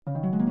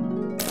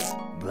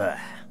Blah.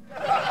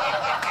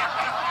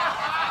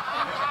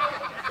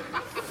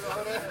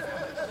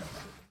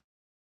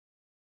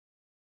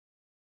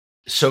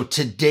 So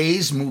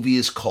today's movie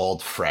is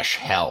called Fresh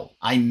Hell.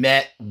 I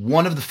met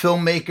one of the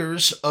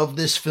filmmakers of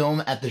this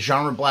film at the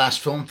Genre Blast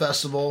Film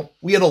Festival.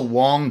 We had a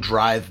long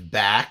drive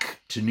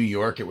back to New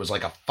York. It was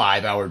like a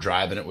 5-hour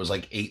drive and it was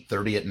like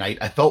 8:30 at night.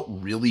 I felt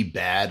really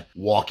bad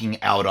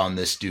walking out on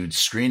this dude's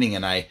screening,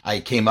 and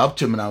I came up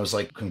to him and I was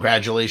like,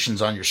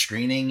 congratulations on your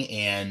screening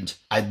and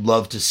I'd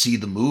love to see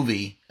the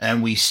movie.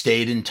 And we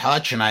stayed in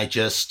touch, and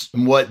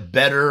what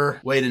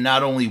better way to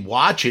not only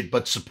watch it,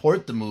 but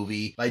support the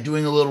movie by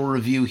doing a little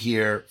review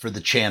here for the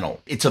channel.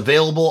 It's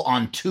available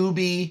on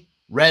Tubi,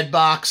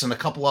 Redbox, and a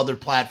couple other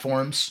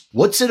platforms.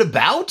 What's it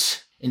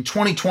about? In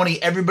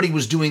 2020, everybody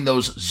was doing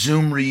those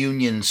Zoom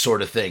reunion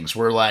sort of things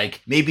where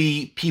like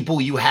maybe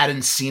people you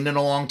hadn't seen in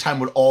a long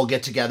time would all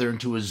get together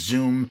into a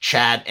Zoom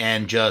chat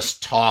and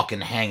just talk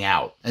and hang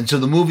out. And so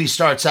the movie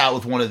starts out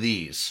with one of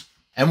these.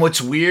 And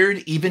what's weird,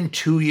 even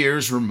 2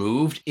 years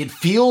removed, it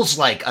feels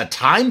like a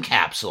time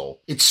capsule.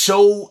 It's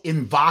so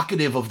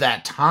evocative of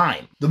that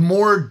time. The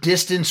more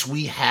distance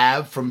we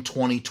have from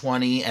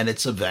 2020 and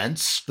its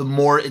events, the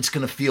more it's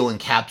going to feel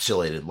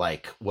encapsulated,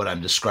 like what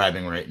I'm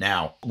describing right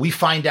now. We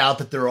find out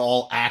that they're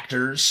all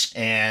actors,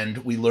 and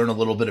we learn a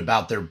little bit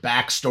about their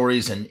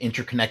backstories and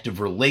interconnected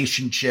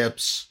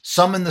relationships.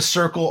 Some in the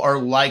circle are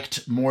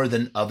liked more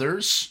than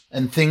others,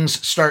 and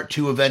things start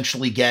to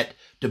eventually get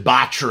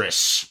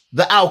debaucherous.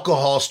 The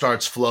alcohol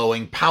starts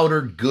flowing,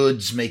 powdered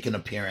goods make an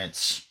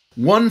appearance.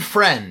 One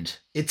friend,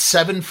 it's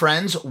 7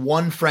 friends,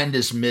 one friend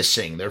is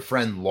missing. Their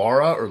friend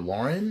Laura or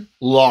Lauren?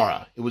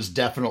 Laura. It was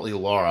definitely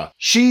Laura.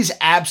 She's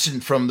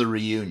absent from the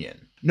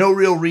reunion. No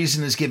real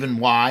reason is given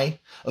why.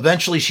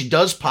 Eventually she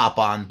does pop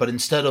on, but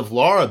instead of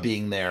Laura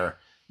being there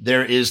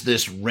is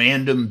this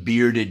random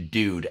bearded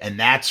dude, and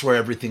that's where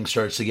everything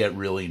starts to get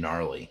really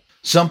gnarly.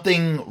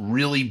 Something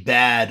really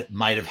bad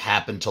might have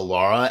happened to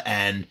Laura,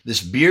 and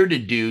this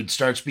bearded dude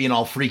starts being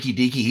all freaky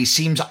deaky. He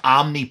seems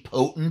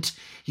omnipotent.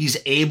 He's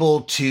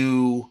able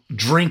to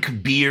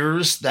drink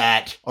beers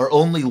that are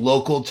only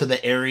local to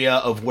the area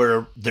of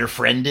where their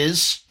friend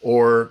is.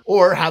 Or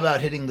how about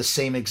hitting the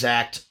same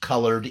exact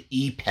colored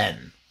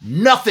E-pen?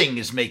 Nothing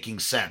is making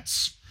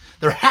sense.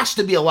 There has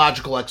to be a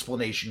logical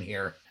explanation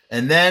here.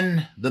 And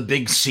then the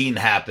big scene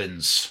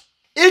happens.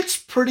 It's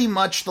pretty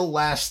much the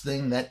last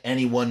thing that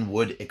anyone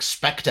would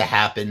expect to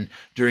happen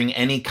during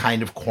any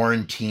kind of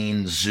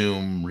quarantine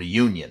Zoom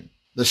reunion.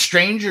 The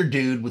stranger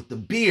dude with the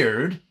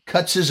beard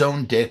cuts his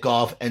own dick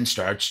off and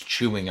starts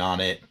chewing on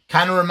it.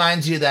 Kind of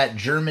reminds you of that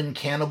German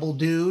cannibal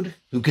dude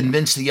who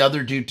convinced the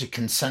other dude to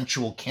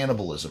consensual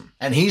cannibalism.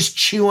 And he's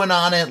chewing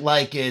on it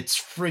like it's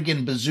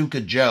friggin'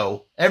 Bazooka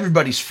Joe.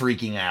 Everybody's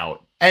freaking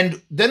out.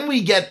 And then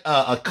we get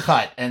a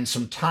cut and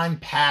some time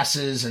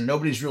passes and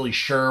nobody's really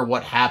sure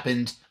what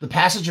happened. The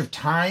passage of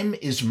time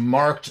is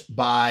marked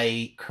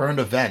by current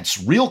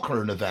events, real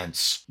current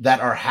events that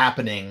are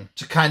happening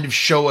to kind of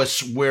show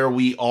us where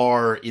we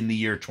are in the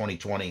year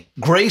 2020.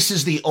 Grace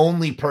is the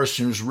only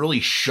person who's really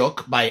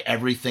shook by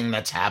everything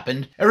that's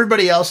happened.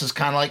 Everybody else is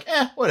kind of like,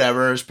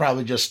 whatever. It's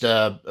probably just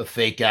a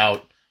fake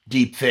out.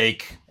 Deep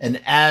fake.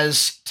 And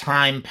as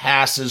time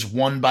passes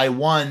one by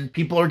one,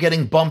 people are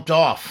getting bumped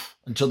off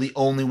until the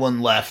only one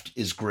left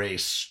is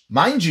Grace.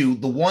 Mind you,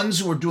 the ones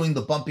who are doing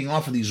the bumping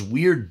off are these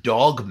weird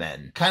dog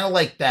men. Kind of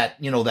like that,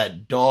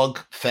 that dog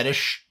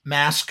fetish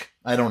mask.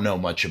 I don't know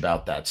much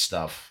about that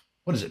stuff.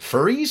 What is it,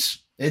 furries?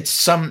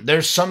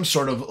 There's some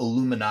sort of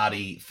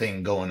Illuminati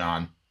thing going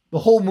on. The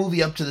whole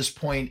movie up to this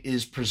point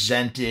is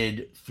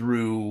presented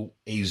through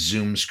a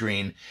Zoom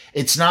screen.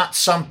 It's not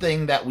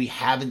something that we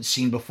haven't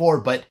seen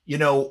before, but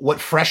what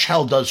Fresh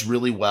Hell does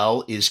really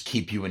well is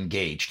keep you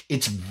engaged.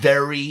 It's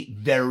very,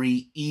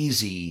 very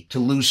easy to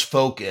lose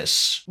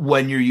focus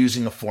when you're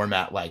using a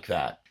format like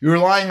that. You're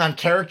relying on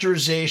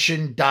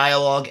characterization,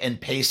 dialogue,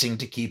 and pacing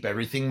to keep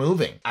everything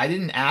moving. I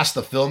didn't ask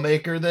the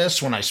filmmaker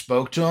this when I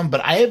spoke to him,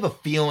 but I have a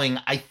feeling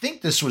I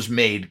think this was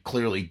made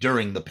clearly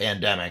during the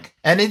pandemic.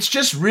 And it's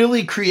just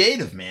really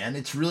creative, man.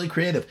 It's really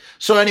creative.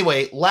 So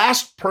anyway,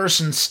 last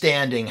person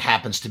standing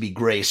happens to be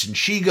Grace, and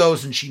she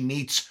goes and she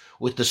meets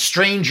with the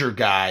stranger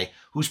guy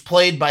who's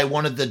played by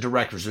one of the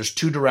directors. There's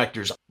 2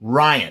 directors.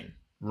 Ryan,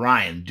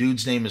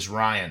 dude's name is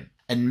Ryan,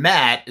 and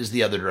Matt is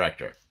the other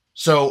director.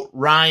 So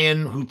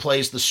Ryan, who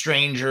plays the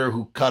stranger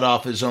who cut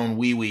off his own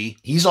wee-wee,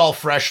 he's all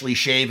freshly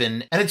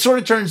shaven, and it sort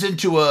of turns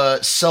into a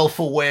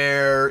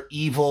self-aware,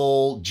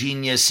 evil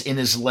genius in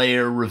his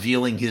lair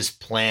revealing his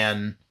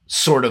plan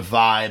sort of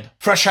vibe.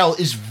 Fresh Hell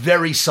is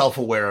very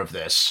self-aware of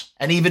this,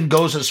 and even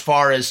goes as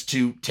far as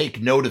to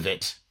take note of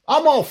it.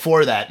 I'm all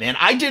for that, man.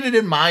 I did it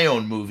in my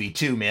own movie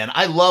too, man.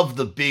 I love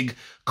the big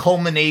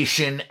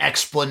culmination,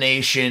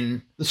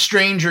 explanation. The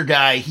stranger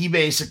guy, he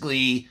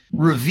basically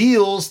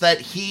reveals that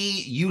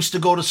he used to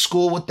go to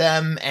school with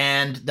them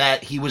and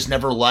that he was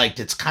never liked.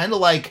 It's kind of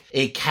like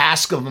a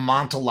Cask of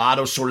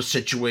Amontillado sort of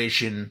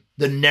situation.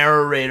 The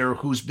narrator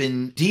who's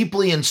been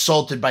deeply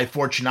insulted by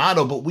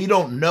Fortunato, but we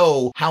don't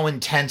know how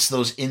intense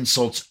those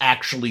insults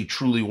actually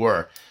truly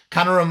were.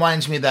 Kind of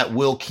reminds me of that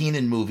Will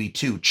Keenan movie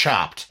too,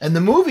 Chopped. And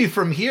the movie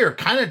from here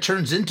kind of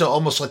turns into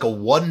almost like a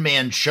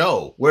one-man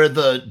show where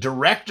the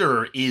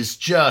director is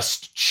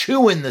just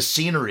chewing the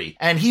scenery.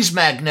 And he's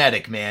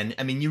magnetic, man.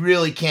 I mean, you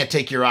really can't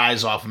take your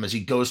eyes off him as he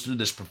goes through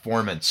this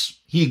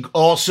performance. He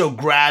also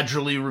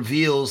gradually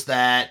reveals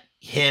that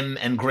him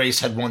and Grace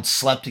had once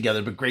slept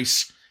together, but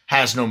Grace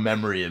has no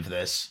memory of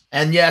this.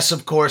 And yes,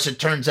 of course, it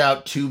turns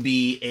out to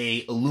be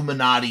a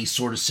Illuminati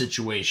sort of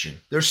situation.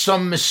 There's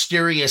some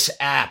mysterious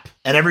app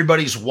and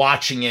everybody's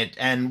watching it,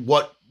 and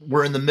what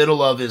we're in the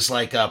middle of is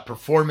like a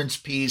performance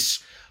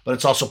piece, but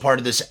it's also part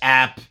of this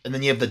app. And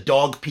then you have the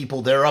dog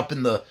people, they're up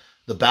in the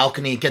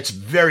balcony. It gets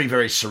very,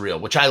 very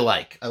surreal, which I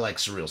like. I like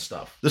surreal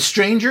stuff. The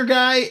Stranger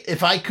guy,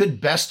 if I could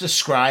best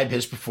describe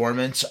his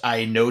performance,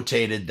 I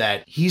notated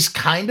that he's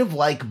kind of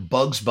like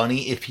Bugs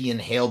Bunny if he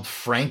inhaled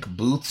Frank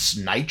Booth's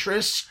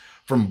nitrous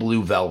from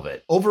Blue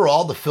Velvet.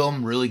 Overall, the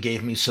film really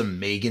gave me some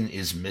Megan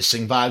is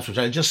Missing vibes, which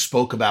I just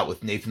spoke about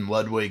with Nathan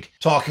Ludwig,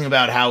 talking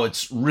about how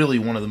it's really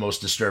one of the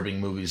most disturbing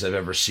movies I've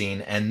ever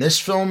seen. And this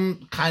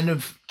film kind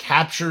of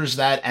captures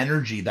that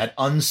energy, that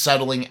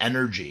unsettling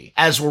energy,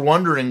 as we're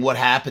wondering what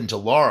happened to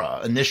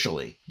Laura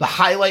initially. The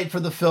highlight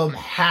for the film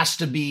has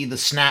to be the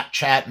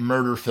Snapchat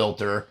murder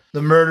filter.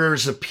 The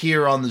murders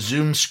appear on the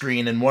Zoom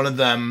screen, and one of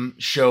them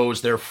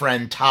shows their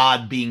friend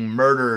Todd being murdered